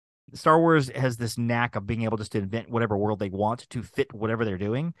Star Wars has this knack of being able just to invent whatever world they want to fit whatever they're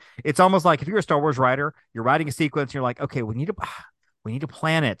doing. It's almost like if you're a Star Wars writer, you're writing a sequence, and you're like, okay, we need a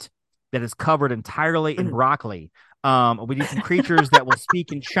planet that is covered entirely in broccoli. We need some creatures that will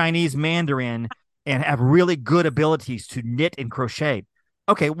speak in Chinese Mandarin and have really good abilities to knit and crochet.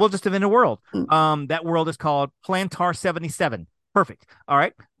 Okay, we'll just invent a world. That world is called Plantar 77. Perfect. All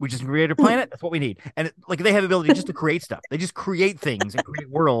right. We just created a planet. That's what we need. And they have the ability just to create stuff. They just create things and create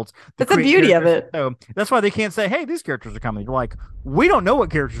worlds. That's the beauty of it. So that's why they can't say, hey, these characters are coming. They're like, we don't know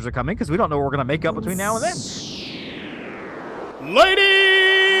what characters are coming because we don't know what we're going to make up between now and then.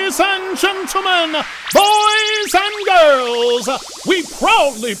 Ladies and gentlemen, boys and girls, we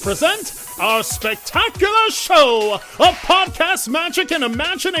proudly present our spectacular show of podcast magic and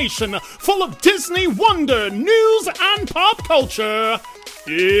imagination full of Disney wonder, news, and pop culture.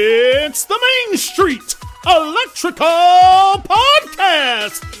 It's the Main Street Electrical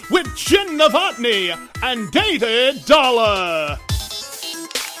Podcast with Jenn Dave and David Dollar.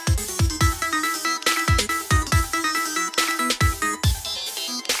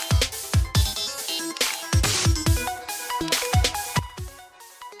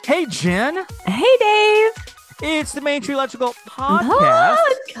 Hey, Jen. Hey, Dave. It's the Main Street Electrical Podcast.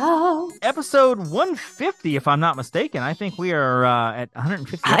 Episode 150, if I'm not mistaken. I think we are at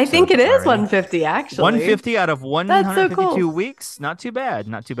 150. I think it is 150, actually. 150 out of 152 so cool. weeks. Not too bad.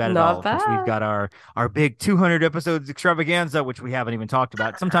 Not too bad at Not all. bad. We've got our big 200 episodes extravaganza, which we haven't even talked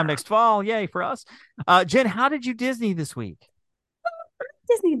about. Sometime next fall. Yay for us. Jen, how did you Disney this week?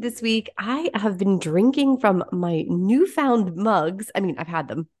 Disney this week, I have been drinking from my newfound mugs. I mean, I've had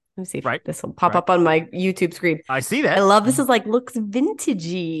them. Let me see if this will pop up on my YouTube screen. I see that. I love this. Is looks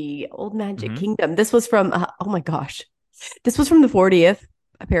vintagey. Old Magic Kingdom. This was from oh my gosh, this was from the 40th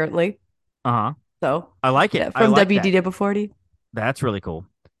apparently. So I like it. From WDW40. That's really cool.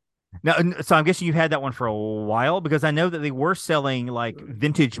 Now, so I'm guessing you've had that one for a while because I know that they were selling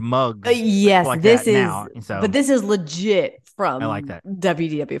vintage mugs. Yes, this is. Now, but this is legit from I like that.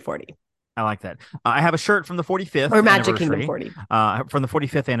 WDW40. I like that. I have a shirt from the 45th or Magic Kingdom 40 from the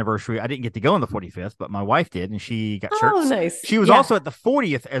 45th anniversary. I didn't get to go on the 45th, but my wife did, and she got shirts. Oh, nice. She was also at the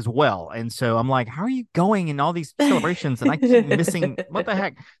 40th as well, and so I'm like, how are you going in all these celebrations? And I keep missing. What the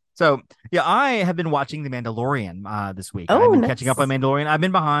heck? So yeah, I have been watching The Mandalorian this week. I've been catching up on Mandalorian. I've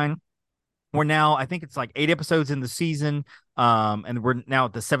been behind. We're now, I think it's 8 episodes in the season. And we're now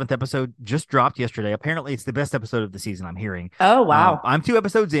at the 7th episode, just dropped yesterday. Apparently it's the best episode of the season, I'm hearing. Oh, wow. I'm 2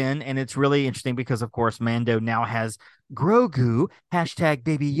 episodes in, and it's really interesting because, of course, Mando now has Grogu, hashtag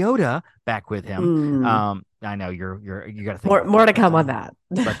Baby Yoda, back with him. I know you got to think more to come on that.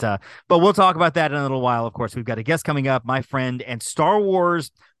 But we'll talk about that in a little while. Of course, we've got a guest coming up, my friend and Star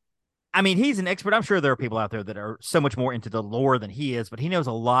Wars. I mean, he's an expert. I'm sure there are people out there that are so much more into the lore than he is, but he knows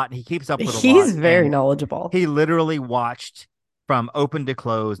a lot and he keeps up with a lot. He's very knowledgeable. He literally watched from open to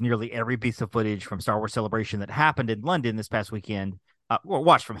close nearly every piece of footage from Star Wars Celebration that happened in London this past weekend.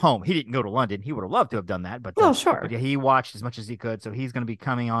 Watched from home. He didn't go to London. He would have loved to have done that, but sure. But yeah, he watched as much as he could. So he's going to be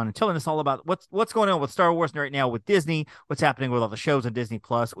coming on and telling us all about what's going on with Star Wars right now with Disney, what's happening with all the shows on Disney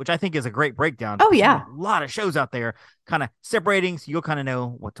Plus, which I think is a great breakdown. Oh yeah, a lot of shows out there, kind of separating, so you'll kind of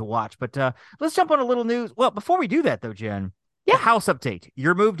know what to watch. But let's jump on a little news. Well, before we do that though, Jen, the house update.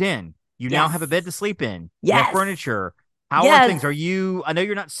 You're moved in. You now have a bed to sleep in. You have furniture. How are things? Are you? I know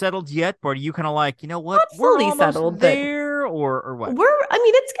you're not settled yet, but are you kind of like, you know what? Not fully settled there, or what? I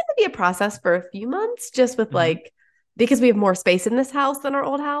mean, it's going to be a process for a few months, just with because we have more space in this house than our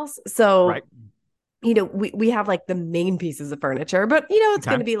old house. So, we have the main pieces of furniture, but it's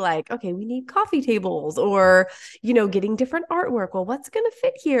going to be okay, we need coffee tables or getting different artwork. Well, what's going to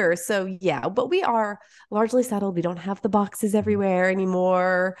fit here? So yeah, but we are largely settled. We don't have the boxes everywhere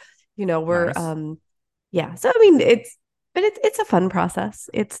anymore. We're nice. So I mean, it's a fun process.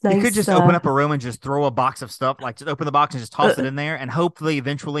 It's nice. You could just open up a room and just throw a box of stuff, just open the box and just toss it in there, and hopefully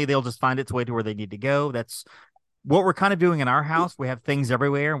eventually they'll just find its way to where they need to go. That's what we're kind of doing in our house. We have things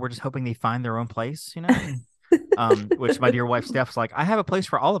everywhere, and we're just hoping they find their own place, which my dear wife Steph's like, I have a place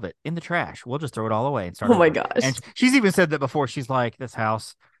for all of it in the trash. We'll just throw it all away and start. Oh my gosh. And she's even said that before. She's like, this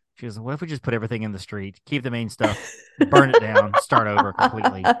house. She goes, what if we just put everything in the street, keep the main stuff, burn it down, start over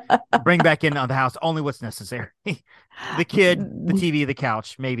completely, bring back in on the house only what's necessary. The kid, the TV, the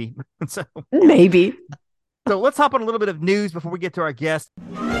couch, maybe. Maybe. So let's hop on a little bit of news before we get to our guest.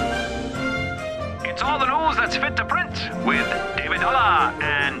 It's all the news that's fit to print with David Dollar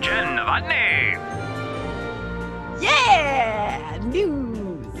and Jenn Dave. Yeah, news.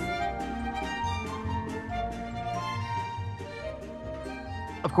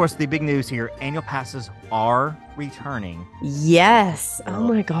 of course, the big news here, annual passes are returning. Yes. So oh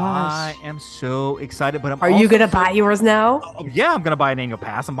my gosh. I am so excited, but Are you going to buy yours now? Yeah, I'm going to buy an annual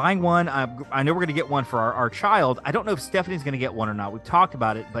pass. I'm buying one. I know we're going to get one for our child. I don't know if Stephanie's going to get one or not. We've talked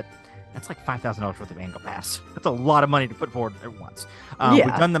about it, but that's like $5,000 worth of annual pass. That's a lot of money to put forward at once. We've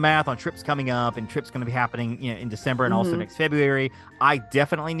done the math on trips coming up, and trips going to be happening, in December and also next February. I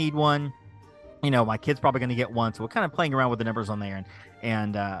definitely need one. My kid's probably going to get one, so we're kind of playing around with the numbers on there.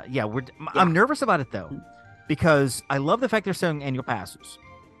 And I'm nervous about it, though, because I love the fact they're selling annual passes.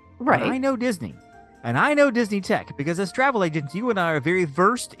 Right. And I know Disney, and I know Disney Tech, because as travel agents, you and I are very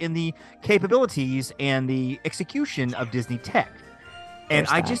versed in the capabilities and the execution of Disney Tech. And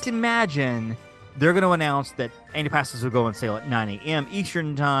I just imagine they're going to announce that annual passes will go on sale at 9 a.m.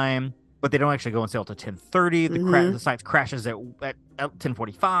 Eastern time, but they don't actually go on sale until 10:30. The site crashes at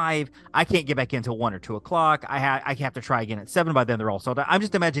 10:45. I can't get back in until 1 or 2 o'clock. I have to try again at 7. By then, they're all sold out. I'm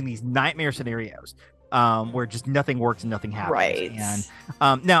just imagining these nightmare scenarios where just nothing works and nothing happens. Right.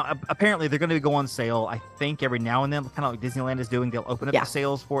 And now, apparently, they're going to go on sale, I think, every now and then, kind of like Disneyland is doing. They'll open up the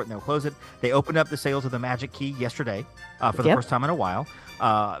sales for it, and they'll close it. They opened up the sales of the Magic Key yesterday for the first time in a while.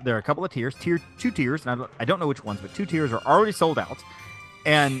 There are a couple of tiers, two tiers, and I don't know which ones, but 2 tiers are already sold out.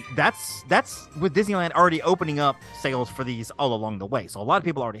 And that's with Disneyland already opening up sales for these all along the way. So a lot of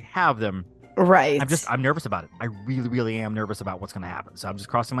people already have them. Right. I'm nervous about it. I really, really am nervous about what's going to happen. So I'm just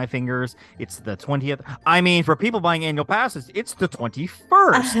crossing my fingers. It's the 20th. I mean, for people buying annual passes, it's the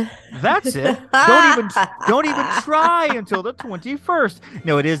 21st. That's it. Don't even try until the 21st.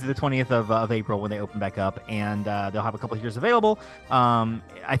 No, it is the 20th of April when they open back up, and they'll have a couple of years available.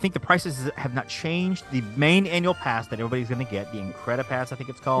 I think the prices have not changed. The main annual pass that everybody's going to get, the Incredipass, I think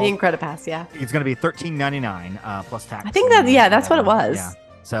it's called. The Incredipass, yeah. It's going to be $13.99 plus tax. I think that's what it was. Yeah.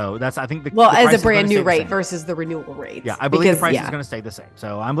 So that's, I think, as a brand new rate versus the renewal rate. Yeah, I believe the price is going to stay the same.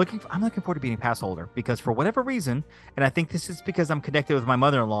 So I'm looking forward to being a pass holder, because for whatever reason, and I think this is because I'm connected with my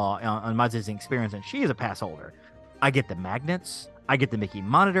mother-in-law on my Disney experience, and she is a pass holder. I get the magnets, I get the Mickey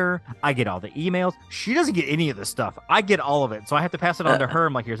monitor, I get all the emails. She doesn't get any of this stuff. I get all of it, so I have to pass it on to her.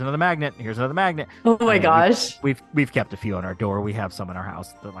 I'm like, here's another magnet, here's another magnet. Oh my gosh, we've kept a few on our door. We have some in our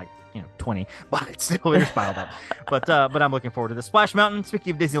house. They're like 20, but it's still there's piled up. But I'm looking forward to the Splash Mountain.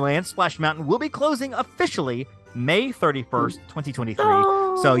 Speaking of Disneyland, Splash Mountain will be closing officially May 31st, 2023.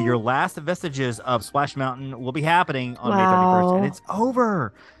 Oh. So your last vestiges of Splash Mountain will be happening on May 31st, and it's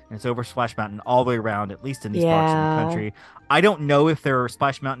over. And it's over Splash Mountain all the way around, at least in these parks in the country. I don't know if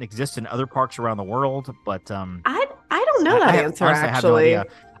Splash Mountain exists in other parks around the world, but I don't know that answer. Honestly, actually, I have no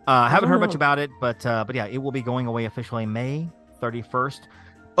idea. Haven't heard much about it, but yeah, it will be going away officially May 31st.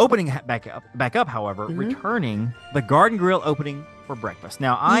 Opening back up, however, returning the Garden Grill opening for breakfast.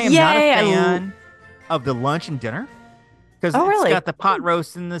 Now, I am not a fan of the lunch and dinner, because it's got the pot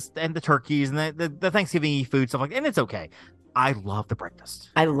roast and the turkeys and the Thanksgiving food stuff like that, and it's okay. I love the breakfast.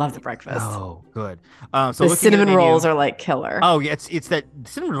 I love the breakfast. Oh, good. So the cinnamon rolls are like killer. Oh yeah, it's that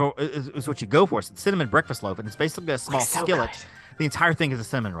cinnamon roll is what you go for. It's the cinnamon breakfast loaf, and it's basically a small skillet. Good. The entire thing is a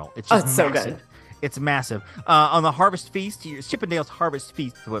cinnamon roll. It's just so good. It's massive. On the Harvest Feast, Chippendale's Harvest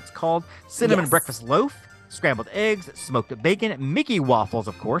Feast is what it's called. Cinnamon breakfast loaf, scrambled eggs, smoked bacon, Mickey waffles,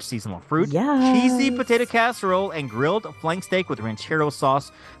 of course, seasonal fruit, cheesy potato casserole, and grilled flank steak with ranchero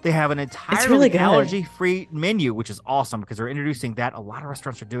sauce. They have an entirely allergy-free menu, which is awesome because they're introducing that. A lot of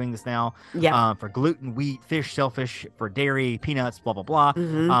restaurants are doing this now. Yeah. For gluten, wheat, fish, shellfish, for dairy, peanuts, blah, blah,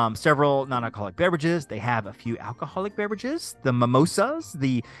 blah. Several non-alcoholic beverages. They have a few alcoholic beverages, the mimosas,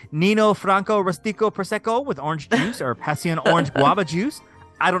 the Nino Franco Rustico Prosecco with orange juice or Passion Orange Guava juice.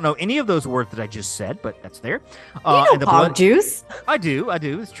 I don't know any of those words that I just said, but that's there. And the blood juice. I do.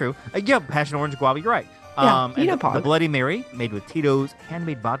 It's true. Yeah, Passion Orange Guava. You're right. The Bloody Mary, made with Tito's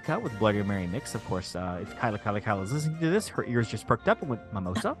handmade vodka with Bloody Mary mix. Of course, if Kyla is listening to this, her ears just perked up with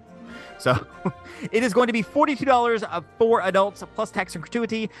mimosa. So it is going to be $42 for adults plus tax and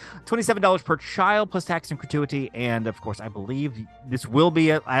gratuity, $27 per child plus tax and gratuity, and of course, I believe this will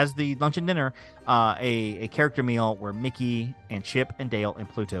be as the lunch and dinner, a character meal where Mickey and Chip and Dale and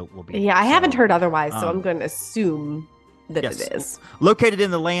Pluto will be. Yeah, I haven't heard otherwise, so I'm going to assume that it is located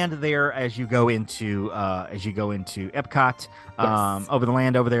in the land there as you go into Epcot, over the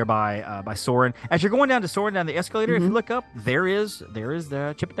land over there by Soarin'. As you're going down to Soarin', down the escalator, if you look up, there is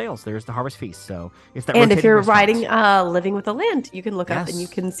the Chip 'n Dale's. There's the Harvest Feast. So it's that. And if you're riding Living with the Land, you can look up and you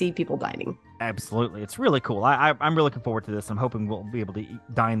can see people dining. Absolutely, it's really cool. I'm really looking forward to this. I'm hoping we'll be able to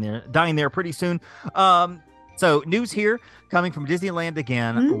dine there pretty soon. So news here coming from Disneyland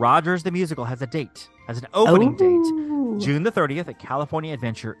again. Rogers the Musical has a date has an opening date, Ooh. June the 30th at California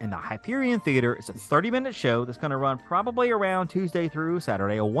Adventure in the Hyperion Theater. It's a 30-minute show that's going to run probably around Tuesday through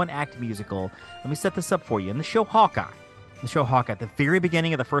Saturday, a one-act musical. Let me set this up for you. In the show Hawkeye, at the very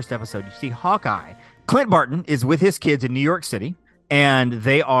beginning of the first episode, you see Hawkeye. Clint Barton is with his kids in New York City, and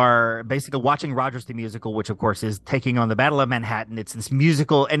they are basically watching Rogers the Musical, which, of course, is taking on the Battle of Manhattan. It's this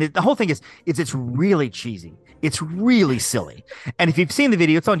musical, and the whole thing is it's really cheesy. It's really silly. And if you've seen the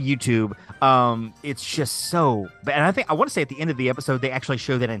video, it's on YouTube. It's just so bad. And I want to say at the end of the episode, they actually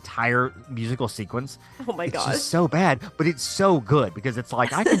show that entire musical sequence. Oh my gosh. It's just so bad, but it's so good because it's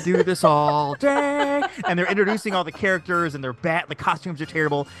like, I can do this all day. And they're introducing all the characters, and the costumes are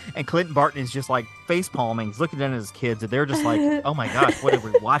terrible. And Clinton Barton is just like face palming. He's looking down at his kids, and they're just like, oh my gosh, what are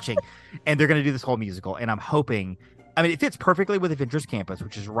we watching? And they're going to do this whole musical. And I'm hoping, I mean, it fits perfectly with Avengers Campus,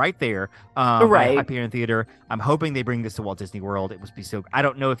 which is right there, right, Hyperion Theater. I'm hoping they bring this to Walt Disney World. It must be so. I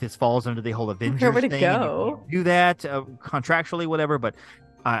don't know if this falls under the whole Avengers Where would it thing. go? Do that contractually, whatever. But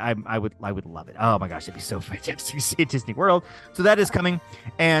I would love it. Oh my gosh, it'd be so fantastic to see at Disney World. So that is coming.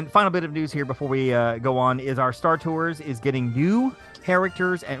 And final bit of news here before we go on is our Star Tours is getting new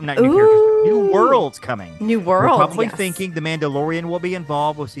characters and not new characters, new worlds coming. New worlds. We're probably yes. thinking the Mandalorian will be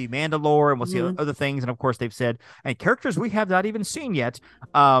involved. We'll see Mandalore, and we'll see other things. And of course, they've said and characters we have not even seen yet.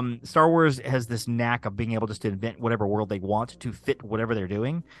 Star Wars has this knack of being able just to invent whatever world they want to fit whatever they're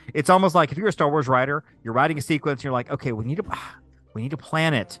doing. It's almost like if you're a Star Wars writer, you're writing a sequence, and you're like, okay, we need a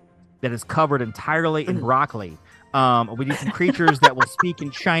planet that is covered entirely in broccoli. We need some creatures that will speak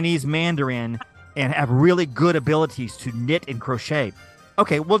in Chinese Mandarin and have really good abilities to knit and crochet.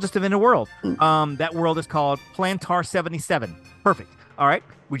 Okay, we'll just invent a world. That world is called Plantar 77. Perfect. All right.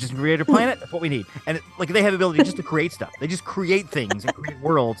 We just created a planet. That's what we need. And they have the ability just to create stuff. They just create things and create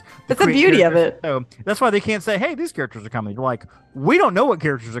worlds. That's the beauty of it. So that's why they can't say, hey, these characters are coming. They're like, we don't know what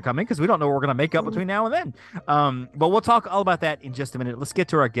characters are coming because we don't know what we're going to make up between now and then. But we'll talk all about that in just a minute. Let's get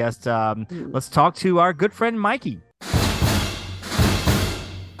to our guest. Let's talk to our good friend, Mikey.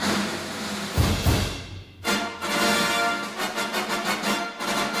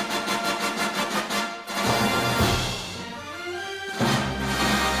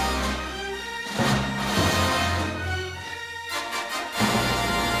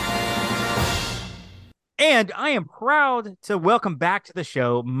 And I am proud to welcome back to the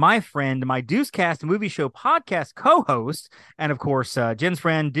show my friend, my Deucecast Movie Show podcast co-host, and of course, Jen's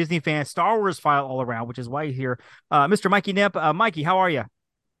friend, Disney fan, Star Wars file all around, which is why you're here, Mr. Mikey Nipp. Mikey, how are you?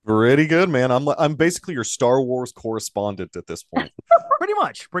 Pretty good, man. I'm basically your Star Wars correspondent at this point.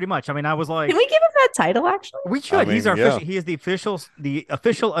 Pretty much. I mean, I was like, can we give him that title? Actually, we should. He's our he is the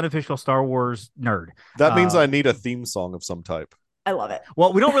official unofficial Star Wars nerd. That means I need a theme song of some type. I love it.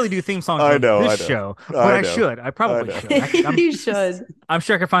 Well, we don't really do theme songs on this show, but I should. I probably should. You should. I'm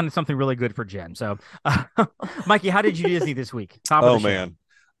sure I can find something really good for Jen. So, Mikey, how did you Disney this week? Man,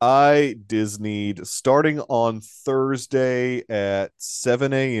 I Disneyed starting on Thursday at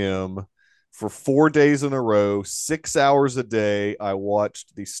 7 a.m. for 4 days in a row, 6 hours a day. I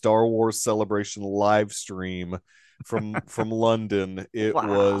watched the Star Wars Celebration live stream from London. It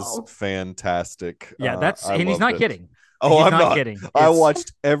was fantastic. Yeah, and he's not kidding. Oh, I'm not kidding. I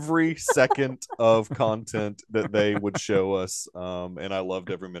watched every second of content that they would show us, and I loved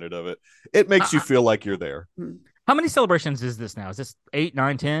every minute of it. It makes you feel like you're there. How many celebrations is this now? Is this 8,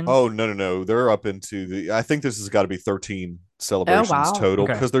 9, 10? Oh, no. They're up into I think this has got to be 13 celebrations total,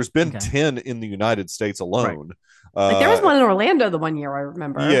 because there's been 10 in the United States alone. Right. There was one in Orlando the one year, I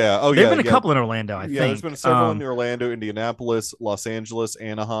remember. Yeah. Oh, There've been a couple in Orlando, I think. Yeah, there's been several in Orlando, Indianapolis, Los Angeles,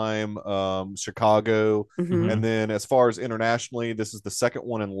 Anaheim, Chicago. And then as far as internationally, this is the second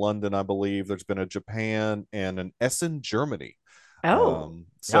one in London, I believe. There's been a Japan and an Essen, Germany. So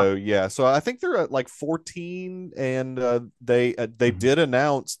I think they're at like 14, and they did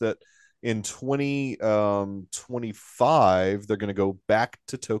announce that in 2025 they're going to go back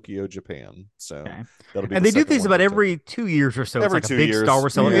to Tokyo, Japan. So that'll be. And they do these about every 2 years or so. Every it's like 2 a big years. Star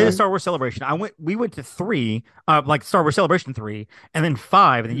Wars celebration. A Star Wars celebration. We went to 3, like Star Wars Celebration 3, and then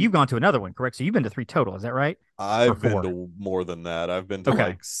 5, and then you've gone to another one, correct? So you've been to 3 total. Is that right? I've been to more than that. I've been to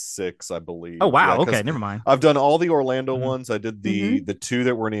like 6, I believe. Oh wow. Okay, never mind. I've done all the Orlando ones. I did the 2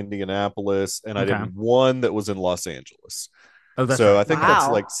 that were in Indianapolis, and I did 1 that was in Los Angeles. Oh, that's so right. I think that's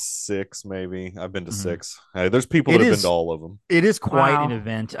like 6, maybe. I've been to 6. There's people that have been to all of them. It is quite an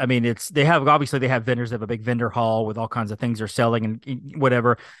event. I mean, they have vendors. They have a big vendor hall with all kinds of things they're selling and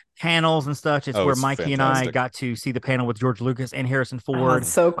whatever, panels and such. It's where Mikey and I got to see the panel with George Lucas and Harrison Ford.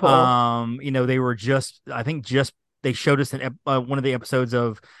 So cool. They were they showed us in one of the episodes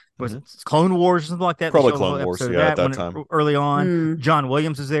of was it Clone Wars or something like that? Probably Clone Wars, yeah, at that time. Early on. John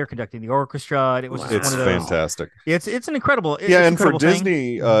Williams is there conducting the orchestra. And it was just it's one of those. Fantastic. It's an incredible. And for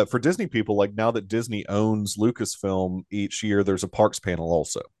Disney, for Disney people, like now that Disney owns Lucasfilm, each year there's a parks panel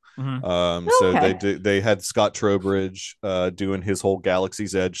also. So they had Scott Trowbridge doing his whole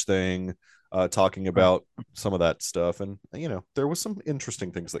Galaxy's Edge thing, talking about some of that stuff, and there was some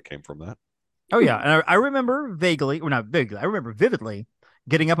interesting things that came from that. Oh yeah, and I remember vaguely, well not vaguely, I remember vividly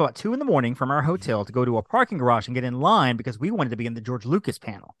getting up about 2 a.m. from our hotel to go to a parking garage and get in line because we wanted to be in the George Lucas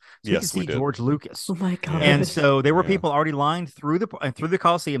panel. So yes, we could see George Lucas. Oh my god! And so there were people already lined through the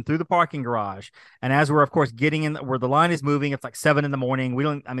Coliseum, through the parking garage. And as we're of course getting in, where the line is moving, it's like 7 a.m. We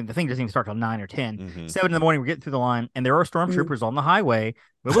don't. I mean, the thing doesn't even start till 9 or 10. 7 a.m. We're getting through the line, and there are stormtroopers on the highway.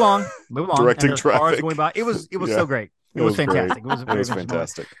 Move along, directing traffic. Cars going by. It was so great. It was fantastic. It was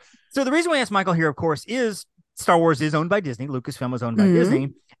fantastic. So the reason we asked Michael here, of course, is Star Wars is owned by Disney. Lucasfilm is owned by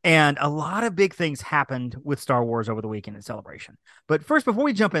Disney. And a lot of big things happened with Star Wars over the weekend in Celebration. But first, before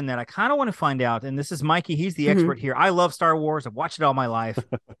we jump in that, I kind of want to find out, and this is Mikey, he's the expert here. I love Star Wars. I've watched it all my life,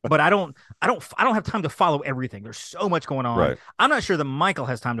 but I don't have time to follow everything. There's so much going on. Right. I'm not sure that Michael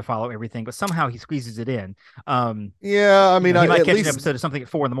has time to follow everything, but somehow he squeezes it in. Yeah, I mean, he might catch an episode of something at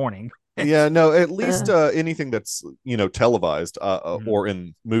 4 a.m. Yeah, no, at least anything that's televised or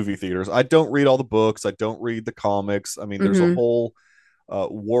in movie theaters. I don't read all the books. I don't read the comics. I mean, there's a whole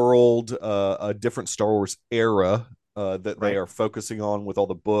world, a different Star Wars era that they are focusing on with all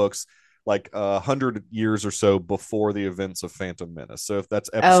the books, like 100 years or so before the events of Phantom Menace. So if that's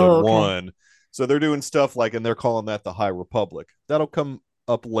episode 1, so they're doing stuff like, and they're calling that the High Republic. That'll come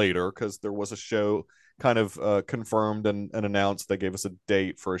up later because there was a show kind of confirmed and announced. They gave us a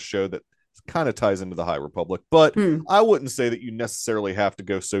date for a show that kind of ties into the High Republic, but I wouldn't say that you necessarily have to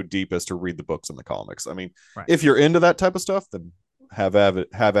go so deep as to read the books and the comics. I mean, if you're into that type of stuff, then have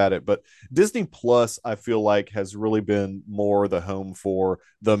at it. But Disney Plus, I feel like, has really been more the home for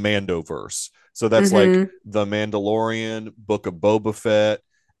the Mandoverse. So that's like the Mandalorian, Book of Boba Fett,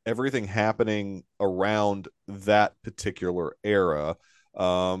 everything happening around that particular era.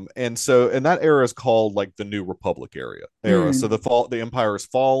 And that era is called like the New Republic era. So the Empire has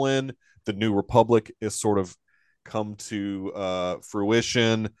fallen, the New Republic is sort of come to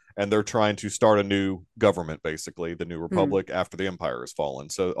fruition, and they're trying to start a new government, basically the New Republic, after the Empire has fallen.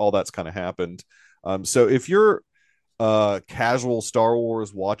 So all that's kind of happened. So if you're a casual Star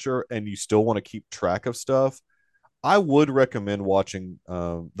Wars watcher and you still want to keep track of stuff, I would recommend watching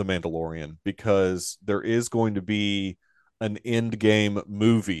The Mandalorian, because there is going to be an end game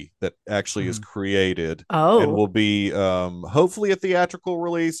movie that actually is created and will be hopefully a theatrical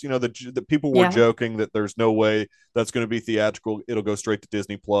release. The people were joking that there's no way that's going to be theatrical. It'll go straight to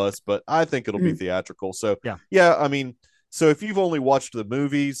Disney Plus, but I think it'll be theatrical. So yeah, I mean, so if you've only watched the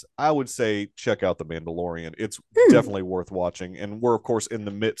movies, I would say check out The Mandalorian. It's definitely worth watching. And we're, of course, in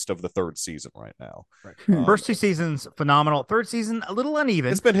the midst of the 3rd season right now. First 2 seasons, phenomenal. 3rd season, a little uneven.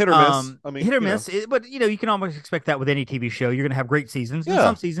 It's been hit or miss. I mean, hit or miss. But, you can almost expect that with any TV show. You're going to have great seasons and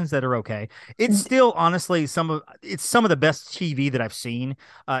some seasons that are okay. It's still, honestly, some of the best TV that I've seen.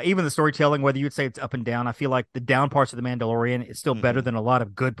 Even the storytelling, whether you'd say it's up and down, I feel like the down parts of The Mandalorian is still better than a lot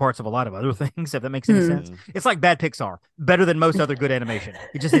of good parts of a lot of other things, if that makes any sense. It's like bad Pixar. Better than most other good animation.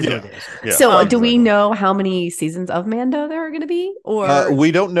 It just is what it is. Yeah. So do we know how many seasons of Mando there are going to be? Or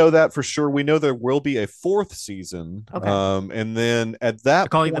we don't know that for sure. We know there will be a 4th season. And then at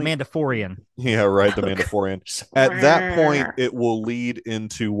that point, the Mandaforian. Yeah, right. The Mandaforian. At that point, it will lead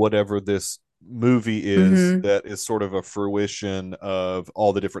into whatever this movie is that is sort of a fruition of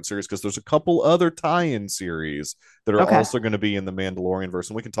all the different series, because there's a couple other tie-in series that are also going to be in the Mandalorian verse,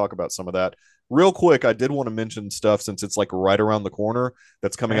 and we can talk about some of that real quick. I did want to mention stuff, since it's like right around the corner,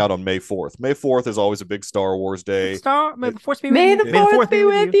 that's coming out on May 4th. May 4th is always a big Star Wars day. May the 4th be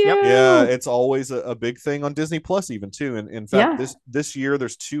with you. Yep. Yeah, it's always a big thing on Disney Plus even too. And in fact, this year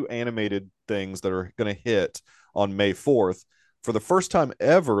there's 2 animated things that are going to hit on May 4th. For the first time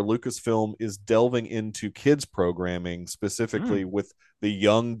ever, Lucasfilm is delving into kids programming, specifically with the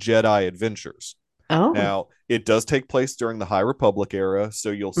Young Jedi Adventures. Now, it does take place during the High Republic era, so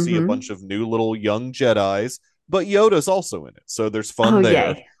you'll see a bunch of new little young Jedis, but Yoda's also in it, so there's fun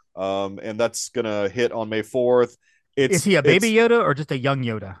there. And that's going to hit on May 4th. Is he a baby Yoda or just a young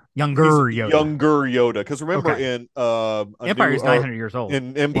Yoda? Younger Yoda. Because remember, in Empire, he's 900 years old.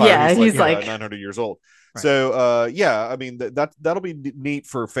 In Empire, he's like 900 years old. Right. So, I mean, that'll be neat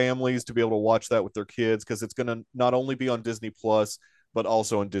for families to be able to watch that with their kids, because it's going to not only be on Disney Plus, but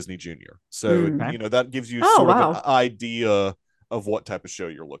also on Disney Junior. So, that gives you sort of an idea of what type of show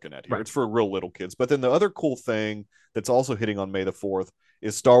you're looking at here. It's for real little kids. But then the other cool thing that's also hitting on May the 4th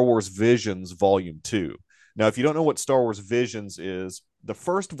is Star Wars Visions Volume 2. Now, if you don't know what Star Wars Visions is, the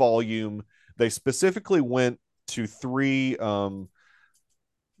first volume, they specifically went to 3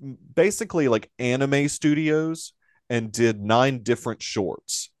 basically like anime studios and did 9 different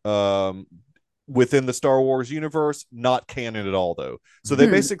shorts within the Star Wars universe, not canon at all though. So they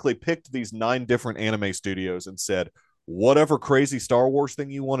basically picked these 9 different anime studios and said, whatever crazy Star Wars thing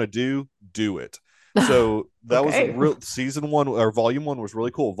you want to do it. So that was a real season 1 or volume 1 was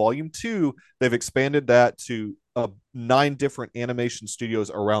really cool. Volume 2, they've expanded that to 9 different animation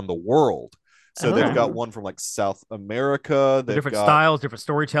studios around the world. So they've got one from like South America. They've different got styles, different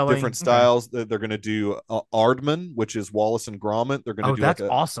storytelling. Different styles. They're going to do Aardman, which is Wallace and Gromit. They're going to do that's like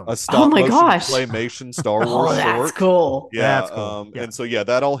awesome. a stop motion claymation Star Wars that's short. Cool. Yeah, that's cool. And so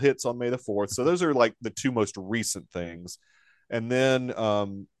that all hits on May the 4th. So those are like the 2 most recent things. And then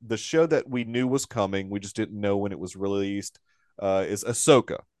the show that we knew was coming, we just didn't know when it was released, is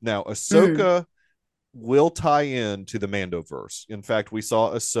Ahsoka. Now, Ahsoka will tie in to the Mandoverse. In fact, we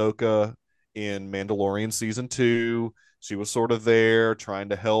saw Ahsoka in Mandalorian season 2. She was sort of there trying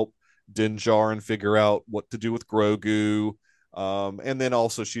to help Din Djarin figure out what to do with Grogu. And then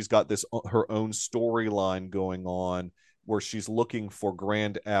also she's got this her own storyline going on where she's looking for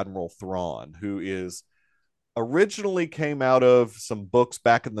Grand Admiral Thrawn, who is originally came out of some books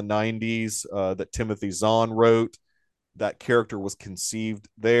back in the 90s that Timothy Zahn wrote. That character was conceived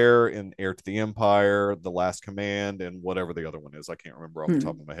there in Heir to the Empire, The Last Command, and whatever the other one is. I can't remember off the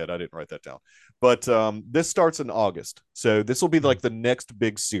top of my head. I didn't write that down. But this starts in August. So this will be like the next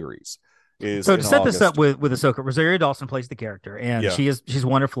big series. So to set this up with Ahsoka, Rosario Dawson plays the character, and she's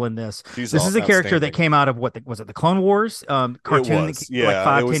wonderful in this. This is a character that came out of was it the Clone Wars cartoon like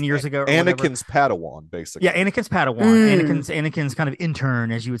 5-10 years ago? Anakin's Padawan, basically. Yeah, Anakin's Padawan. Anakin's kind of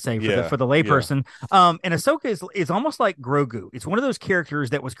intern, as you would say, for the layperson. And Ahsoka is almost like Grogu. It's one of those characters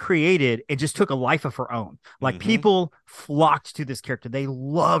that was created and just took a life of her own. Like people flocked to this character. They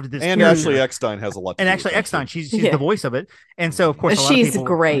loved this. And character. Ashley Eckstein has a lot. And Ashley Eckstein, she's the voice of it. And so of course she's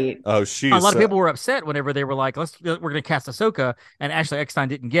great. Oh, a lot of people were upset whenever they were like, we're going to cast Ahsoka, and Ashley Eckstein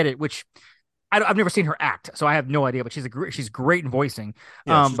didn't get it, which I've never seen her act, so I have no idea, but she's great in voicing.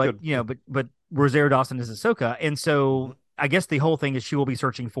 But Rosario Dawson is Ahsoka. And so I guess the whole thing is she will be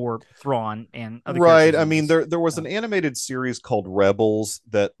searching for Thrawn and other characters. I mean, there was an animated series called Rebels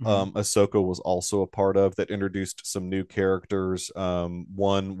that Ahsoka was also a part of that introduced some new characters.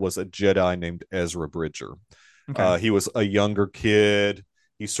 One was a Jedi named Ezra Bridger. He was a younger kid.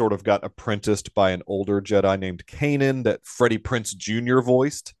 He sort of got apprenticed by an older Jedi named Kanan that Freddie Prinze Jr.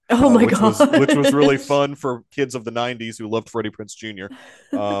 voiced. Oh my God. Which was really fun for kids of the 90s who loved Freddie Prinze Jr.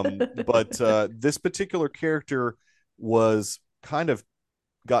 But this particular character was kind of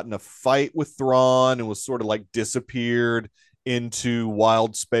got in a fight with Thrawn and was sort of like disappeared into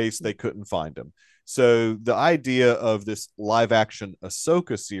wild space. They couldn't find him. So the idea of this live action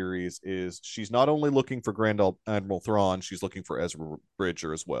Ahsoka series is she's not only looking for Grand Admiral Thrawn, she's looking for Ezra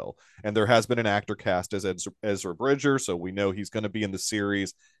Bridger as well. And there has been an actor cast as Ezra Bridger, so we know he's going to be in the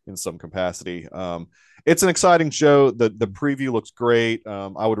series in some capacity. It's an exciting show. The preview looks great.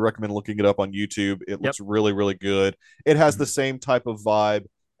 I would recommend looking it up on YouTube. It looks really, really good. It has the same type of vibe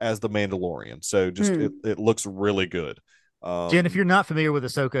as The Mandalorian. So just it looks really good. Jen, if you're not familiar with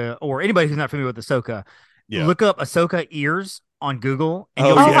Ahsoka, or anybody who's not familiar with Ahsoka, look up Ahsoka ears on Google.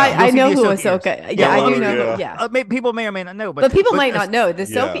 And I know who Ahsoka is. Yeah, I do know. Yeah, people may or may not know, but people might not know the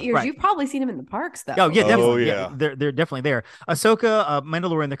Ahsoka ears. Right. You've probably seen them in the parks, though. Oh yeah, definitely. They're definitely there. Ahsoka,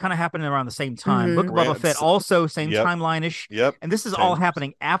 Mandalorian, they're kind of happening around the same time. Book of Boba Fett also same timeline-ish. Yep. And this is all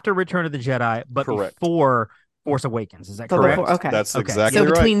happening after Return of the Jedi, but before Force Awakens. Is that correct? Okay. That's exactly right.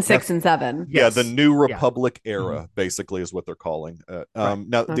 So between 6 and 7. Yeah, the New Republic era, basically, is what they're calling.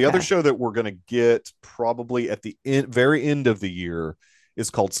 Now, the other show that we're going to get probably at the very end of the year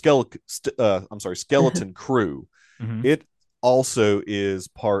is called Skeleton Crew. It also is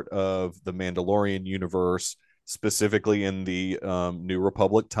part of the Mandalorian universe, specifically in the New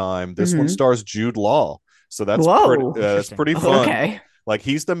Republic time. This one stars Jude Law. So that's pretty fun. Okay. Like,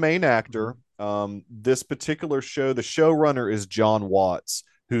 he's the main actor. This particular show, the showrunner is John Watts,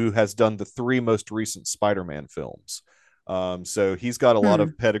 who has done the 3 most recent Spider-Man films. So he's got a lot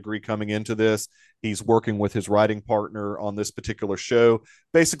of pedigree coming into this. He's working with his writing partner on this particular show.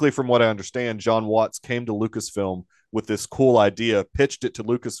 Basically, from what I understand, John Watts came to Lucasfilm with this cool idea, pitched it to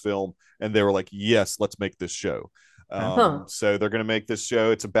Lucasfilm, and they were like, yes, let's make this show. So they're going to make this show.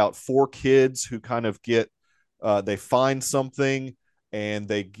 It's about 4 kids who kind of get, they find something, and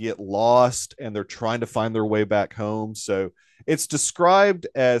they get lost and they're trying to find their way back home. So it's described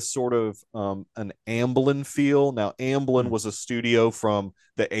as sort of an Amblin feel. Now, Amblin was a studio from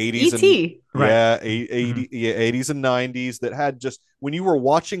the 80s E.T. and Right. 80s and 90s that had just, when you were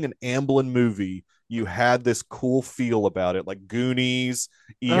watching an Amblin movie, you had this cool feel about it, like Goonies,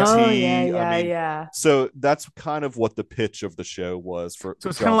 E.T. Oh, yeah. So that's kind of what the pitch of the show was for. So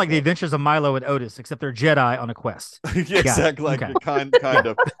it's kind of like the Adventures of Milo and Otis, except they're Jedi on a quest. Yeah, exactly. Like kind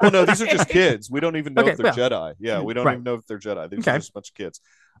of. Well, no, these are just kids. We don't even know if they're Jedi. Yeah, we don't even know if they're Jedi. These are just a bunch of kids.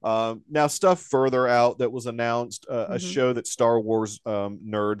 Now, stuff further out that was announced, a show that Star Wars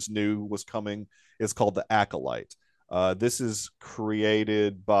nerds knew was coming is called The Acolyte. This is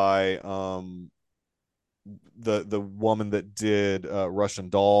created by the woman that did Russian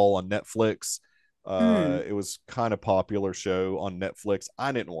Doll on Netflix. It was kind of popular show on Netflix.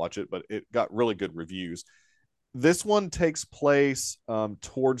 I didn't watch it, but it got really good reviews. This one takes place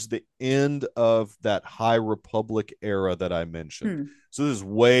towards the end of that High Republic era that I mentioned. So this is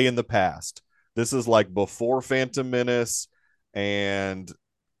way in the past. This is like before Phantom Menace and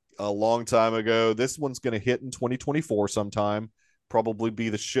a long time ago. This one's going to hit in 2024 sometime. Probably be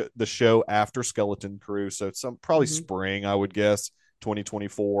the show after Skeleton Crew. So it's probably spring, I would guess,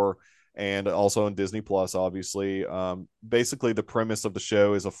 2024. And also on Disney Plus, obviously. Basically, the premise of the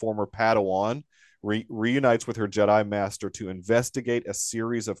show is a former Padawan reunites with her Jedi master to investigate a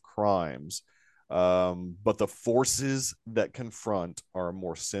series of crimes. But the forces that confront are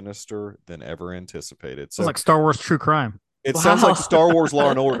more sinister than ever anticipated. So it's like Star Wars True Crime. It sounds like Star Wars Law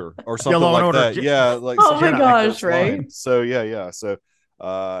and Order or something like that. Yeah, like oh my gosh, right? Line. So yeah. So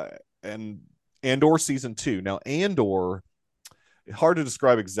and Andor season 2. Now Andor, hard to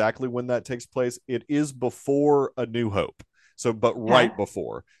describe exactly when that takes place. It is before A New Hope. So, but right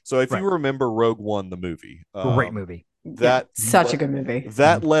before. So if you remember Rogue One, the movie, great movie. Such a good movie.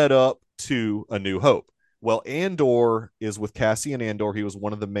 That led up to A New Hope. Well, Andor is with Cassian Andor. He was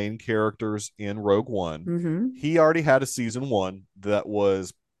one of the main characters in Rogue One. He already had a season 1 that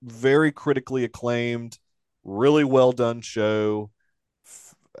was very critically acclaimed, really well done show.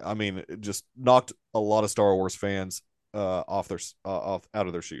 I mean, it just knocked a lot of Star Wars fans out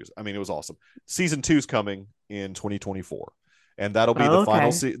of their shoes. I mean, it was awesome. Season 2 is coming in 2024. And that'll be the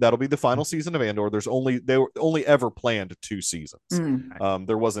final. That'll be the final season of Andor. They were only ever planned 2 seasons.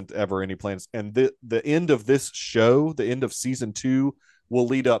 There wasn't ever any plans. And the end of this show, the end of season 2, will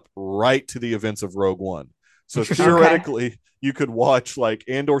lead up right to the events of Rogue One. So theoretically, you could watch like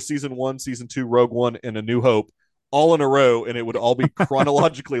Andor season 1, season 2, Rogue One, and A New Hope all in a row, and it would all be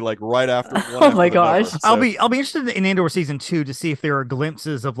chronologically like right after one. Oh my gosh. So, I'll be interested in Andor season 2 to see if there are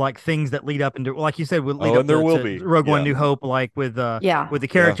glimpses of like things that lead up into, like you said, would lead up and there to, will to be Rogue One New Hope, like with the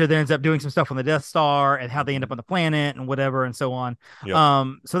character that ends up doing some stuff on the Death Star and how they end up on the planet and whatever and so on.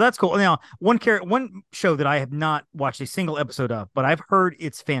 So that's cool. Now, one show that I have not watched a single episode of, but I've heard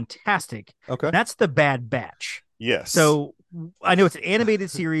it's fantastic. That's The Bad Batch. Yes. So I know it's an animated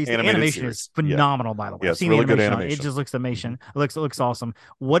series. The animation is phenomenal, by the way. Yeah, I've seen really the good animation. It just looks amazing. It looks awesome.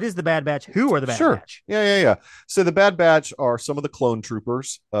 What is The Bad Batch? Who are the Bad Batch? Yeah. So the Bad Batch are some of the clone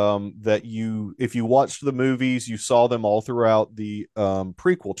troopers that if you watched the movies, you saw them all throughout the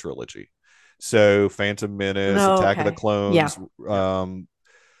prequel trilogy. So Phantom Menace, Attack of the Clones,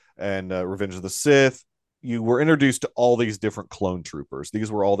 and Revenge of the Sith. You were introduced to all these different clone troopers.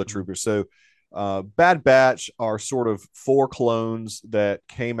 These were all the troopers. So Bad Batch are sort of 4 clones that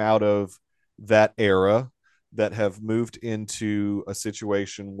came out of that era that have moved into a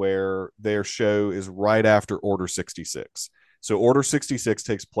situation where their show is right after Order 66. So Order 66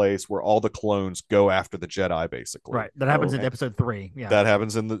 takes place where all the clones go after the Jedi, basically. Right. That happens in episode 3. Yeah. That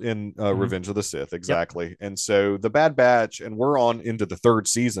happens in Revenge of the Sith. Exactly. Yep. And so the Bad Batch, and we're on into the 3rd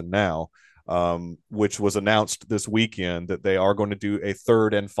season now, which was announced this weekend that they are going to do a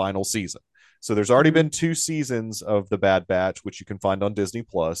 3rd and final season. So there's already been 2 seasons of The Bad Batch, which you can find on Disney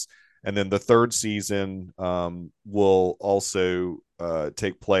Plus. And then the 3rd season will also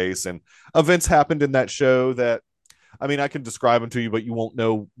take place. And events happened in that show that, I mean, I can describe them to you, but you won't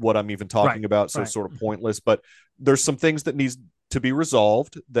know what I'm even talking about. So it's sort of pointless. But there's some things that needs to be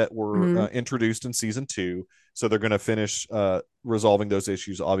resolved that were introduced in season 2. So they're going to finish resolving those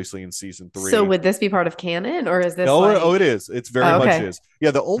issues, obviously, in season 3. So would this be part of canon, or is this? Oh, it is. It's very much is.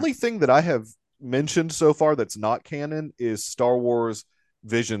 Yeah, the only thing that I have mentioned so far that's not canon is Star Wars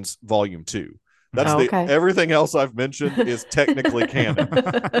Visions Volume 2. That's everything else I've mentioned is technically canon.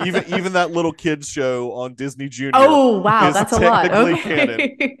 Even that little kids show on Disney Junior. Oh wow, that's a lot.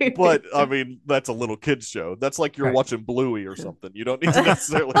 Canon. But I mean, that's a little kids show. That's like you're watching Bluey or something. You don't need to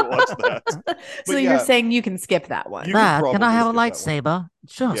necessarily watch that. So you're saying you can skip that one? Can I have a lightsaber?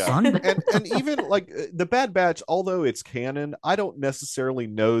 Sure, son. and even like the Bad Batch, although it's canon, I don't necessarily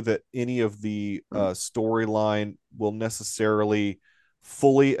know that any of the storyline will necessarily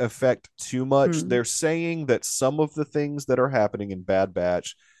fully affect too much. They're saying that some of the things that are happening in Bad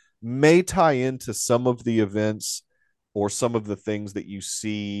Batch may tie into some of the events or some of the things that you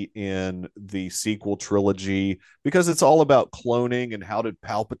see in the sequel trilogy, because it's all about cloning and how did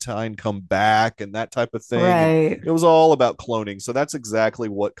Palpatine come back and that type of thing. Right. It was all about cloning. So that's exactly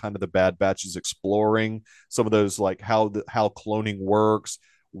what kind of the Bad Batch is exploring. Some of those, like how cloning works,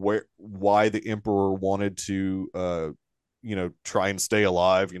 why the Emperor wanted to try and stay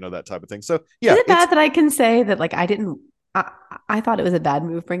alive, that type of thing. So yeah. Is it bad that I can say that like I thought it was a bad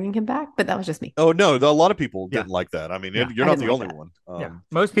move bringing him back, but that was just me. Oh no, a lot of people didn't like that. I mean, you're not the only one.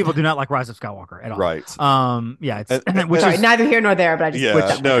 Most people do not like Rise of Skywalker at all. Right. Which is neither here nor there, but I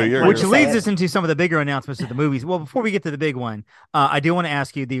just which leads us into some of the bigger announcements of the movies. Well, before we get to the big one, I do want to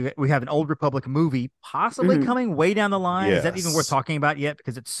ask you: we have an Old Republic movie possibly coming way down the line. Yes. Is that even worth talking about yet?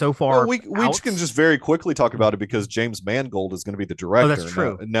 Because it's so far. Well, we can just very quickly talk about it because James Mangold is going to be the director. Oh, that's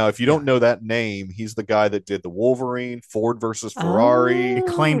true. Now, if you don't know that name, he's the guy that did the Wolverine, Ford versus Ferrari,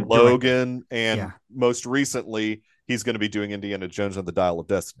 acclaimed Logan, and most recently he's going to be doing Indiana Jones and the Dial of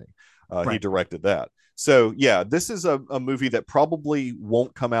Destiny. He directed that. So yeah, this is a movie that probably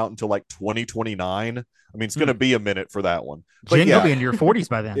won't come out until like 2029. I mean, it's going to be a minute for that one. But Jen, you'll be into your 40s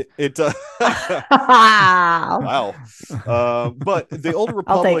by then. Wow. But the Old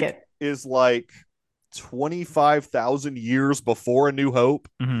Republic is like 25,000 years before A New Hope.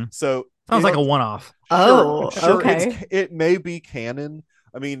 So sounds like a one-off. Okay. It may be canon.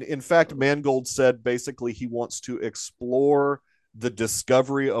 I mean, in fact, Mangold said basically he wants to explore the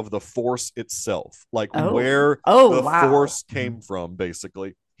discovery of the Force itself, like where the Force came from,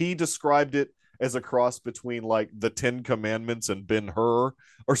 basically. He described it as a cross between like the 10 Commandments and Ben-Hur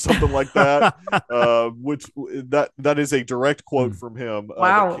or something like that, which that is a direct quote from him.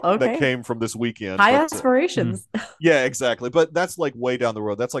 That came from this weekend. High aspirations. Yeah, exactly. But that's like way down the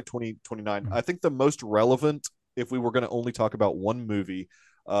road. That's like 2029. I think the most relevant, if we were going to only talk about one movie,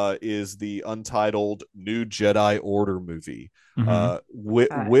 is the untitled New Jedi Order movie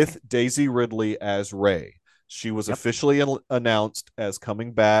with Daisy Ridley as Rey. She was officially announced as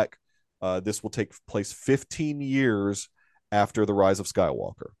coming back. This will take place 15 years after the Rise of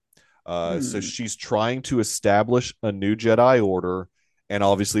Skywalker. So she's trying to establish a new Jedi Order, and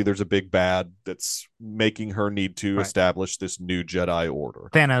obviously there's a big bad that's making her need to establish this new Jedi Order.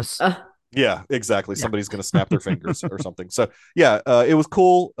 Thanos. Yeah, exactly. Somebody's going to snap their fingers or something. So yeah, it was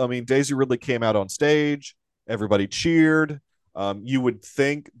cool. I mean, Daisy Ridley came out on stage. Everybody cheered. You would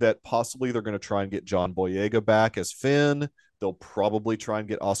think that possibly they're going to try and get John Boyega back as Finn. They'll probably try and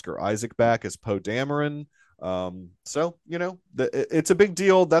get Oscar Isaac back as Poe Dameron. So, it's a big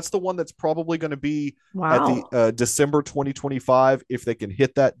deal. That's the one that's probably going to be at the December 2025 if they can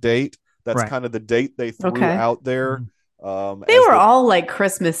hit that date. That's kind of the date they threw out there. They were all like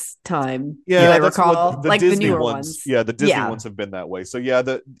Christmas time. Yeah, I recall. Like Disney the newer ones. Yeah, the Disney ones have been that way. So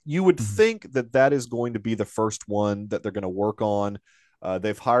yeah, you would think that is going to be the first one that they're going to work on.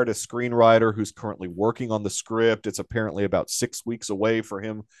 They've hired a screenwriter who's currently working on the script. It's apparently about 6 weeks away for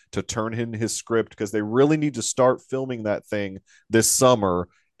him to turn in his script because they really need to start filming that thing this summer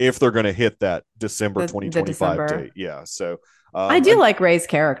if they're going to hit that December 2025 date. Yeah. So I do like Rey's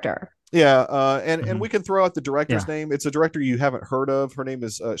character. Yeah, and we can throw out the director's name. It's a director you haven't heard of. Her name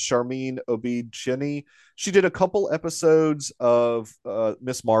is Sharmeen Obaid-Chinoy. She did a couple episodes of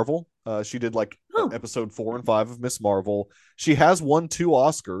Miss Marvel. She did like episode 4 and 5 of Miss Marvel. She has won 2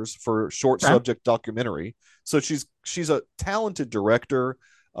 Oscars for short subject documentary. So she's a talented director.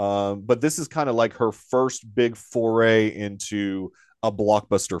 But this is kind of like her first big foray into a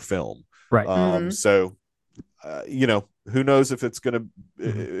blockbuster film. Right. So who knows if it's gonna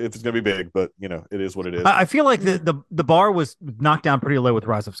be big, but it is what it is. I feel like the bar was knocked down pretty low with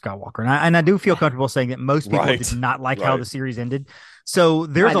Rise of Skywalker, and I do feel comfortable saying that most people did not like how the series ended. So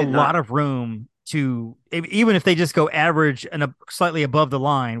there's a lot of room to, even if they just go average and slightly above the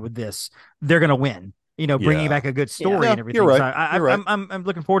line with this, they're gonna win. Bringing back a good story and everything. You're right. So I'm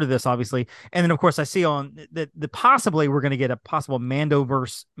looking forward to this, obviously. And then, of course, I see on the possibly we're going to get a possible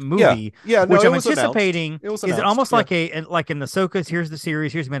Mandoverse movie, which I'm anticipating. Is it almost like like in the Ahsoka's, here's the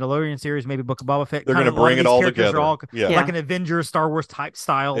series, here's the Mandalorian series, maybe Book of Boba Fett. They're going to bring it all together. Like an Avengers, Star Wars type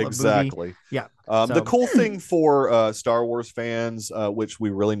style of movie. Yeah. The cool thing for Star Wars fans, which we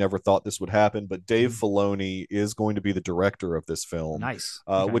really never thought this would happen, but Dave Filoni is going to be the director of this film. Nice.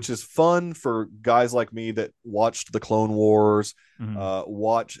 Which is fun for guys like me that watched the Clone Wars,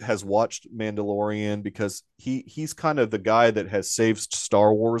 has watched Mandalorian, because he's kind of the guy that has saved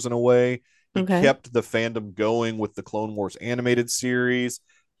Star Wars in a way. He kept the fandom going with the Clone Wars animated series.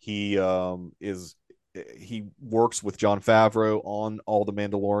 He works with Jon Favreau on all the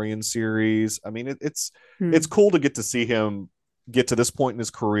Mandalorian series. I mean, it's cool to get to see him get to this point in his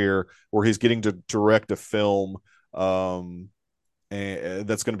career where he's getting to direct a film and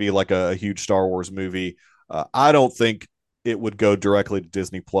that's going to be like a huge Star Wars movie. I don't think it would go directly to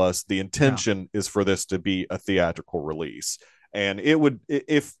Disney Plus. The intention is for this to be a theatrical release, and it would,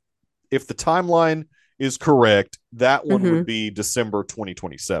 if the timeline is correct, that one would be December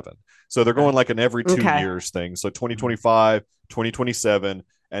 2027. So they're going like an every 2 years thing. So 2025, 2027,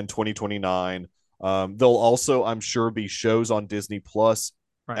 and 2029. They'll also, I'm sure, be shows on Disney Plus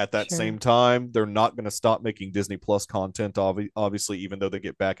at that same time. They're not going to stop making Disney Plus content, obviously, even though they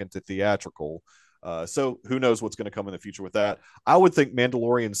get back into theatrical. So who knows what's going to come in the future with that. I would think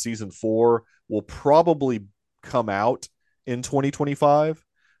Mandalorian season 4 will probably come out in 2025.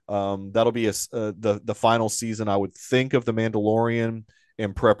 That'll be the final season, I would think, of The Mandalorian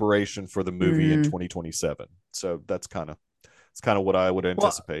in preparation for the movie in 2027. So that's kind of what I would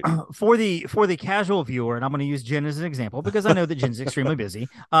anticipate. For the casual viewer, and I'm going to use Jen as an example because I know that Jen's extremely busy.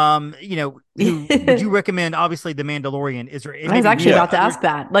 Would you recommend, obviously, The Mandalorian? Is there? I was actually about to ask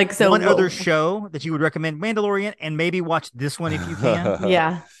that. Like, so one other show that you would recommend? Mandalorian, and maybe watch this one if you can.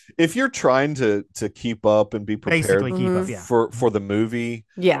 Yeah. If you're trying to keep up and be prepared for the movie,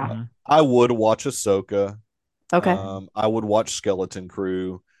 I would watch Ahsoka. Okay. I would watch Skeleton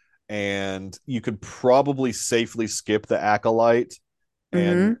Crew, and you could probably safely skip the Acolyte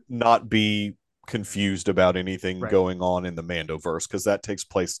and not be confused about anything going on in the Mandoverse, because that takes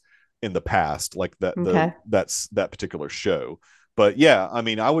place in the past, like that's that particular show. But yeah, I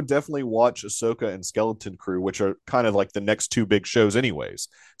mean, I would definitely watch Ahsoka and Skeleton Crew, which are kind of like the next two big shows anyways.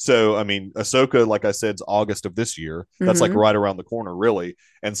 So, I mean, Ahsoka, like I said, is August of this year. That's like right around the corner, really.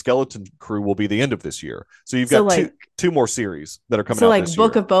 And Skeleton Crew will be the end of this year. So you've got two more series that are coming out this year. So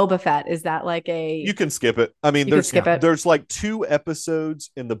like Book of Boba Fett, is that like a... You can skip it. I mean, there's like 2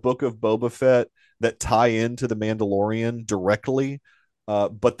 episodes in the Book of Boba Fett that tie into the Mandalorian directly.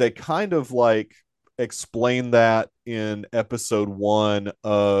 But they kind of like explain that in episode 1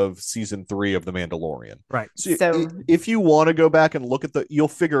 of season 3 of The Mandalorian. Right. So if you want to go back and look at you'll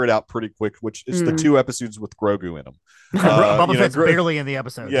figure it out pretty quick, which is the 2 episodes with Grogu in them. Boba Fett's barely in the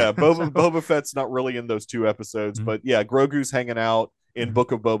episode. Yeah, Boba Fett's not really in those 2 episodes, but yeah, Grogu's hanging out in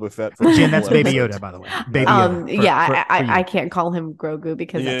Book of Boba Fett. Jen, that's Baby Yoda, by the way. Baby Yoda. I can't call him Grogu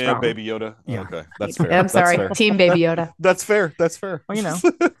because that's wrong. Baby Yoda. Yeah. Okay, that's fair. I'm sorry, Team Baby Yoda. That's fair. Well,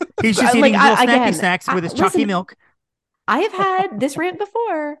 he's just eating little snacky snacks with his chalky milk. I have had this rant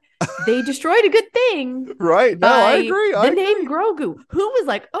before. They destroyed a good thing. Right. No, I agree. The name Grogu. Who was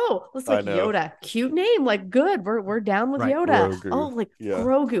like, oh, looks like Yoda. Cute name. Like, good. We're down with Yoda. Grogu. Oh, like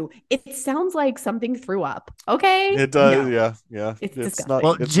Grogu. It sounds like something threw up. Okay. It does. No. Yeah. It's disgusting. Not,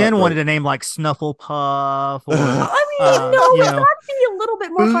 well, Jen wanted a name like Snufflepuff. Or, it's got to be a little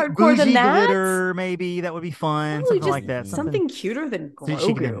bit more hardcore than that. Glitter, maybe. That would be fun. Something like that. Something cuter than Grogu. So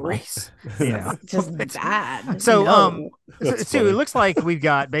she can embrace. Just bad. So, so it looks like we've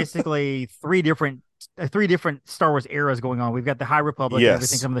got basically three different Star Wars eras going on. We've got the High Republic and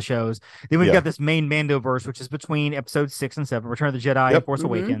everything, some of the shows. Then we've got this main Mandoverse, which is between episodes 6 and 7, Return of the Jedi, and Force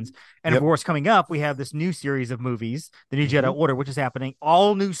Awakens. And of course, coming up, we have this new series of movies, the New Jedi Order, which is happening.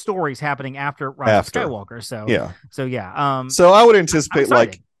 All new stories happening after Rise of Skywalker. So I would anticipate,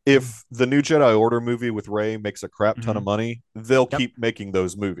 like, if the New Jedi Order movie with Rey makes a crap ton of money, they'll keep making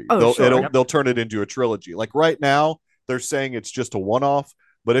those movies. They'll turn it into a trilogy. Like right now, they're saying it's just a one-off,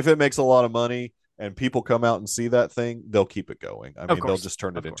 but if it makes a lot of money and people come out and see that thing, they'll keep it going. I mean, they'll just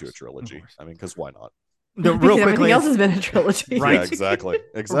turn it into a trilogy. I mean, because why not? Real quickly, everything else has been a trilogy, right? Yeah, exactly.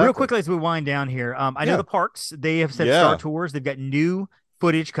 Real quickly, as we wind down here, I know the parks, they have said Star Tours. They've got new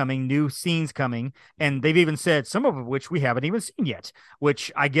footage coming, new scenes coming, and they've even said some of which we haven't even seen yet,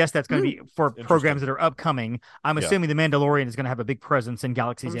 which I guess that's going to be for programs that are upcoming. I'm assuming the Mandalorian is going to have a big presence in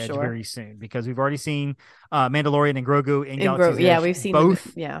Galaxy's Edge very soon, because we've already seen Mandalorian and Grogu in Galaxy's Edge. Yeah, we've seen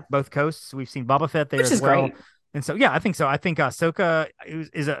both coasts. We've seen Boba Fett there, which is well. Great. And so, I think so. I think Ahsoka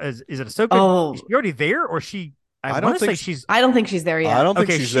is it Ahsoka? Oh, is she already there, or she? I don't think she's there yet. I don't think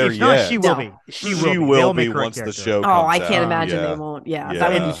she's there yet. Not, she will be. She will be once the show comes out. I can't imagine they won't. Yeah,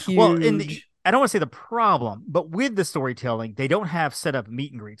 that would be huge. Well, I don't want to say the problem, but with the storytelling, they don't have set up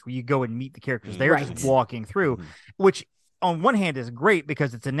meet and greets where you go and meet the characters. They're just walking through, which on one hand is great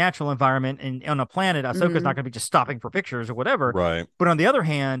because it's a natural environment, and on a planet, Ahsoka's not going to be just stopping for pictures or whatever. Right. But on the other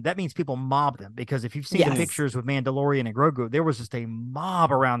hand, that means people mob them, because if you've seen the pictures with Mandalorian and Grogu, there was just a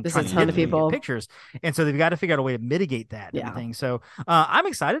mob around trying to get pictures. And so they've got to figure out a way to mitigate that and everything. So I'm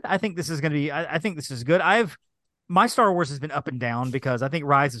excited. I think this is going to be, I think this is good. My Star Wars has been up and down because I think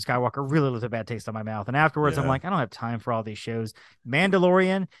Rise of Skywalker really left a bad taste on my mouth. And afterwards, I'm like, I don't have time for all these shows.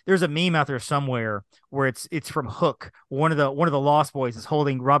 Mandalorian, there's a meme out there somewhere where it's from Hook. One of the Lost Boys is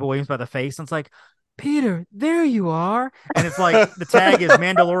holding Robin Williams by the face. And it's like, Peter, there you are. And it's like the tag is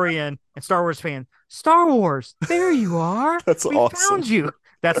Mandalorian and Star Wars fan. Star Wars, there you are. That's awesome. We found you.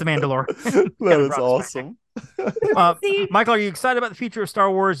 That's the Mandalorian. That is awesome. Michael, are you excited about the future of Star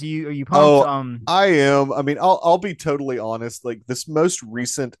Wars? Are you pumped? I am. I mean, I'll be totally honest. Like, this most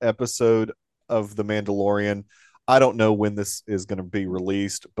recent episode of The Mandalorian, I don't know when this is going to be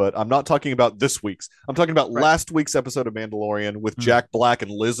released, but I'm not talking about this week's. I'm talking about last week's episode of Mandalorian with Jack Black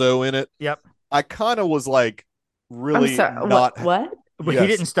and Lizzo in it. Yep. I kind of was like, really not. What? But he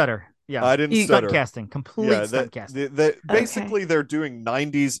didn't stutter. Yeah, I didn't stutter. Stunt casting, complete stunt casting. Basically, they're doing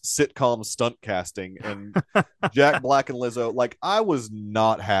 90s sitcom stunt casting, and Jack Black and Lizzo. Like, I was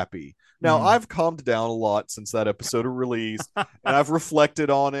not happy. Now, I've calmed down a lot since that episode of release, and I've reflected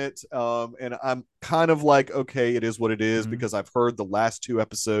on it, and I'm kind of like, okay, it is what it is, because I've heard the last 2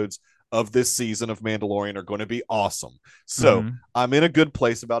 episodes of this season of Mandalorian are going to be awesome. So I'm in a good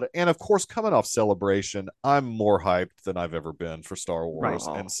place about it. And of course, coming off Celebration, I'm more hyped than I've ever been for Star Wars.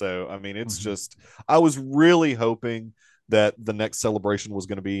 Right. And so, I mean, it's just, I was really hoping that the next Celebration was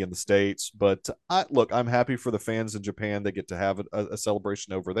going to be in the States, but I'm happy for the fans in Japan. They get to have a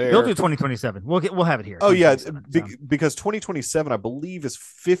celebration over there. They'll do 2027. We'll have it here. Oh yeah, because 2027, I believe, is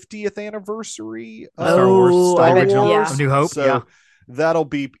 50th anniversary Star Wars, A New Hope. So that'll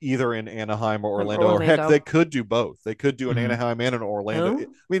be either in Anaheim or Orlando, or heck, they could do both. They could do an Anaheim and an Orlando. I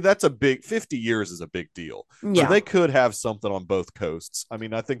mean, that's a big 50 years is a big deal. Yeah. So they could have something on both coasts. I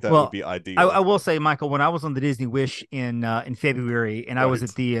mean, I think that would be ideal. I will say, Michael, when I was on the Disney Wish in February, and I was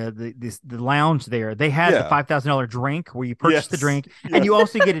at the lounge there, they had the $5,000 drink where you purchase the drink, and you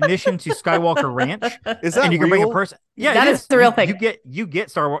also get admission to Skywalker Ranch. Is that and you can bring a person? Yeah, that is the real thing. You get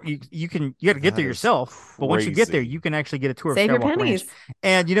Star Wars. You got to get there yourself, but once you get there, you can actually get a tour. Save of your Skywalker pennies. Ranch.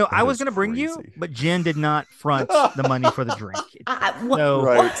 And I was going to bring you, but Jen did not front the money for the drink. So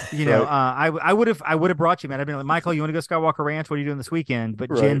I would have brought you, man. I'd been like, Michael, you want to go Skywalker Ranch? What are you doing this weekend?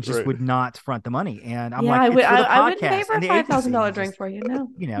 But Jen just would not front the money, and I'm like, I wouldn't pay for a $5,000 drink for you.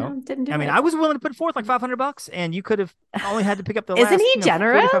 No, didn't do it. I mean, I was willing to put forth like $500, and you could have only had to pick up the. Isn't he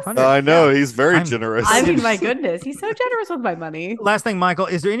generous? I know he's very generous. I mean, my goodness, he's so generous with my money. Last thing, Michael,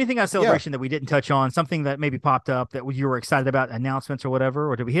 is there anything on Celebration that we didn't touch on? Something that maybe popped up that you were excited about, announcements or whatever,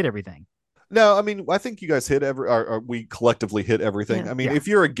 or did we hit everything? No, I mean, I think you guys hit we collectively hit everything. I mean, if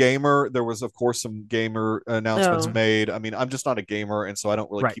you're a gamer, there was, of course, some gamer announcements made. I mean, I'm just not a gamer, and so I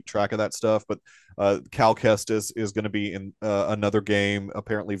don't really keep track of that stuff. But Cal Kestis is going to be in another game,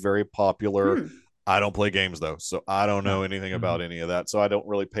 apparently very popular. I don't play games, though, so I don't know anything about any of that. So I don't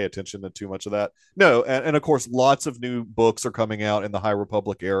really pay attention to too much of that. No, and of course, lots of new books are coming out in the High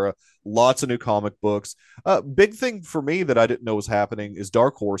Republic era. Lots of new comic books. Big thing for me that I didn't know was happening is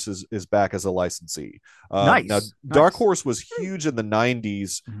Dark Horse is back as a licensee. Nice. Now, Dark Horse was huge in the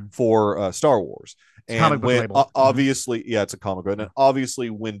 90s for Star Wars. And when obviously, it's a comic book. And obviously,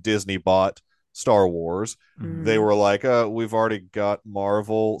 when Disney bought Star Wars, they were like, we've already got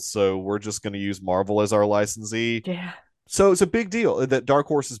Marvel, so we're just going to use Marvel as our licensee. So it's a big deal that Dark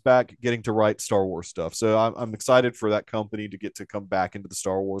Horse is back getting to write Star Wars stuff. So I'm excited for that company to get to come back into the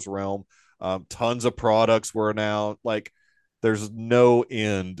Star Wars realm. Tons of products were announced. Like, there's no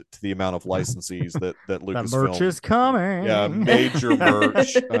end to the amount of licensees that Lucasfilm. The merch is coming. Yeah, major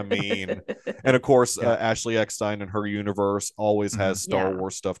merch. I mean, and of course, Ashley Eckstein and her universe always has Star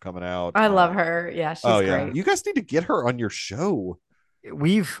Wars stuff coming out. I love her. Yeah, she's great. You guys need to get her on your show.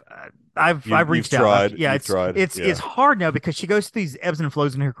 I've reached out. It's hard now because she goes through these ebbs and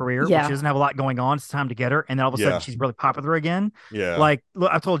flows in her career. She doesn't have a lot going on. It's time to get her, and then all of a sudden she's really popular again. Like,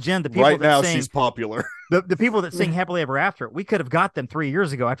 look, I told Jen, the people right that now sing, she's popular. The people that sing Happily Ever After, we could have got them 3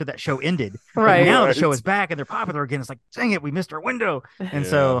 years ago after that show ended. Right. Now the show is back and they're popular again. It's like, dang it, we missed our window. And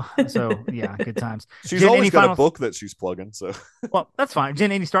so good times. She's Jen, always got a book that she's plugging. So well, that's fine.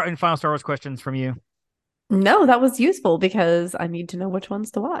 Jen, any final Star Wars questions from you? No, that was useful because I need to know which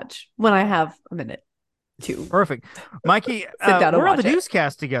ones to watch when I have a minute. Perfect. Mikey, we're on the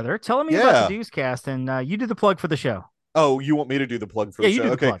Deucecast together. Tell me about the Deucecast, and you do the plug for the show. Oh, you want me to do the plug for the show?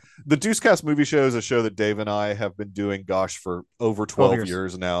 Okay. Plug. The Deucecast Movie Show is a show that Dave and I have been doing, for over 12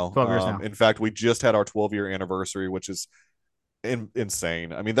 years now. 12 years now. In fact, we just had our 12-year anniversary, which is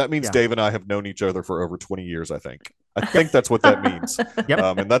insane. I mean, that means Dave and I have known each other for over 20 years, I think. I think that's what that means.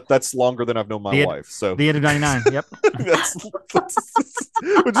 Yep. And that's longer than I've known my wife. So the end of 99. Yep. that's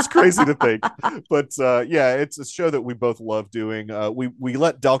which is crazy to think. But it's a show that we both love doing. We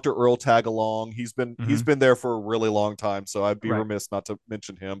let Dr. Earl tag along. He's been there for a really long time, so I'd be remiss not to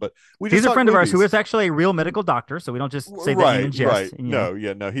mention him. But he's a friend of ours who is actually a real medical doctor, so we don't just say that in jest. Right. No,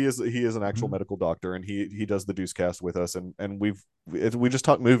 he is an actual medical doctor, and he does the Deucecast with us, and we just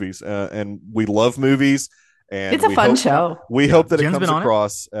talk movies, and we love movies. And it's a fun show. We hope that Jen's it comes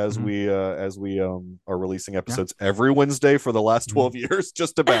across as we are releasing episodes every Wednesday for the last 12 years,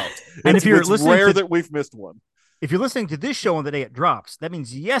 just about. And if you're listening, rare that we've missed one. If you're listening to this show on the day it drops, that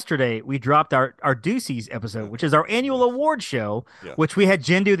means yesterday we dropped our Deuces episode, which is our annual award show, which we had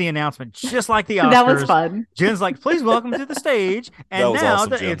Jenn do the announcement, just like the Oscars. That was fun. Jenn's like, please welcome to the stage. And now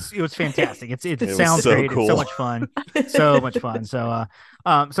awesome, it was fantastic. It sounds so great. Cool. It's so much fun. So much fun. So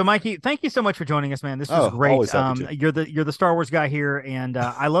Mikey, thank you so much for joining us, man. This was great. You're the Star Wars guy here, and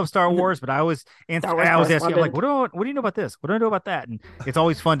I love Star Wars, but I always ask you, I'm like, what do you know about this? What do I know about that? And it's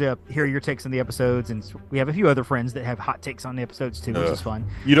always fun to hear your takes on the episodes, and we have a few other friends that have hot takes on the episodes too, which is fun.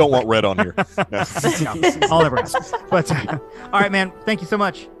 You don't want red on here. No, I'll never ask. But all right, man. Thank you so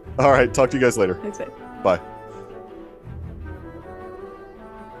much. All right, talk to you guys later. Thanks, mate. Bye.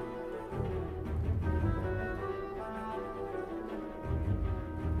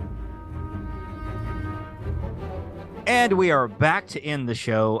 And we are back to end the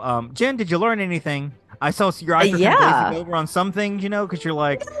show. Jenn, did you learn anything? I saw your eyes were kind of glazing over on some things, because you're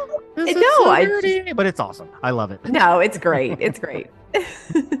like, this is so dirty, but it's awesome. I love it. No, it's great. It's great.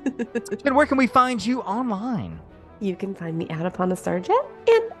 And where can we find you online? You can find me at Upon a Star Jen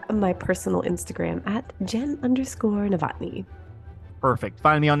and my personal Instagram at Jen_Novotny. Perfect.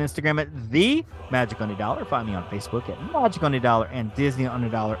 Find me on Instagram at The Magic on a Dollar. Find me on Facebook at Magic on a Dollar and Disney on a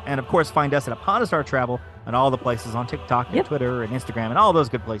Dollar. And of course, find us at Upon a Star Travel and all the places on TikTok and Twitter and Instagram and all those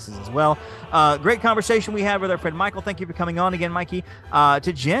good places as well. Great conversation we had with our friend Michael. Thank you for coming on again, Mikey.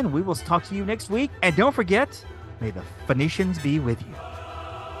 To Jenn, we will talk to you next week. And don't forget, may the Phoenicians be with you.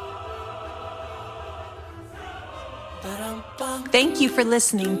 Thank you for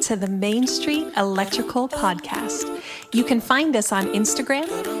listening to the Main Street Electrical Podcast. You can find us on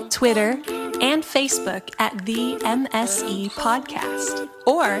Instagram, Twitter, and Facebook at the MSE Podcast,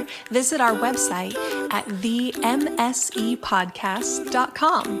 or visit our website at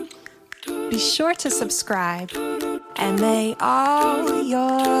themsepodcast.com. Be sure to subscribe, and may all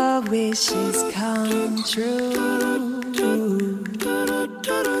your wishes come true.